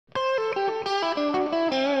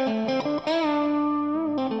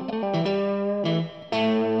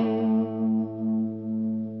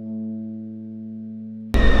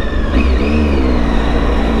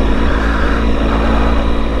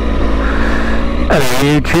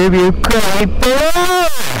Hello YouTube, you great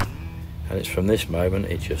boy! And it's from this moment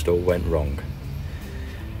it just all went wrong.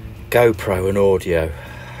 GoPro and audio.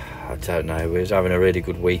 I don't know, we was having a really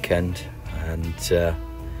good weekend, and I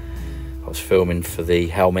was filming for the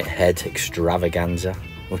helmet head extravaganza,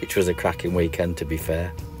 which was a cracking weekend to be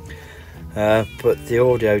fair. But the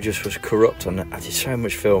audio just was corrupt. I did so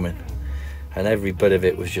much filming and every bit of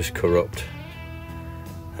it was just corrupt,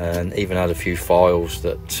 and even had a few files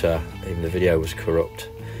that even the video was corrupt.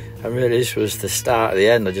 And really this was the start of the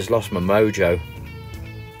end. I just lost my mojo,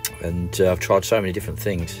 and I've tried so many different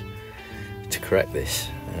things to correct this.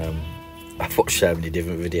 I've watched so many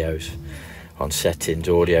different videos on settings,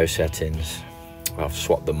 audio settings. I've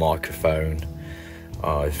swapped the microphone,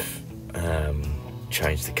 I've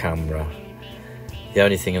changed the camera. The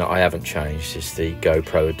only thing that I haven't changed is the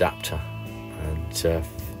GoPro adapter, and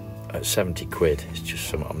at 70 quid it's just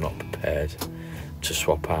something I'm not prepared to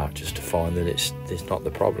swap out, just to find that it's not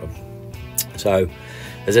the problem. So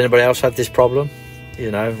has anybody else had this problem,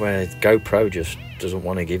 you know, where GoPro just doesn't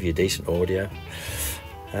want to give you decent audio?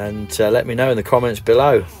 And let me know in the comments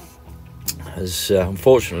below, as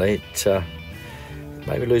unfortunately it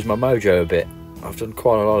made me lose my mojo a bit. I've done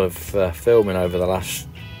quite a lot of filming over the last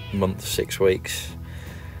month, 6 weeks,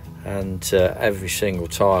 and every single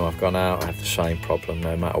time I've gone out I have the same problem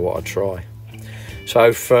no matter what I try.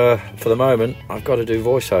 So for the moment I've got to do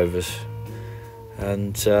voiceovers,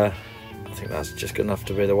 and I think that's just good enough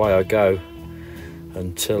to be the way I go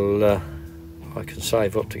until I can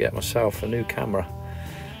save up to get myself a new camera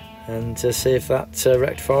and see if that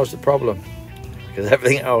rectifies the problem, because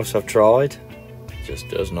everything else I've tried just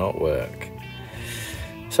does not work.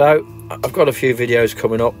 So I've got a few videos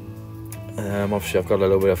coming up. Obviously I've got a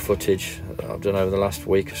little bit of footage that I've done over the last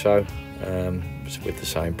week or so with the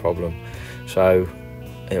same problem, so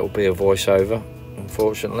it'll be a voiceover.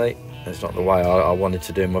 Unfortunately it's not the way I wanted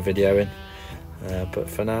to do my video in, but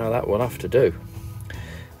for now that will have to do,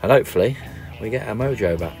 and hopefully we get our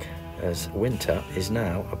mojo back, as winter is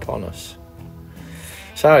now upon us.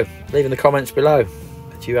 So leave in the comments below,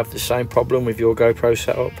 do you have the same problem with your GoPro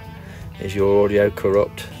setup? Is your audio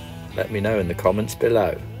corrupt? Let me know in the comments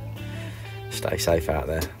below. Stay safe out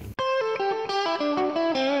there.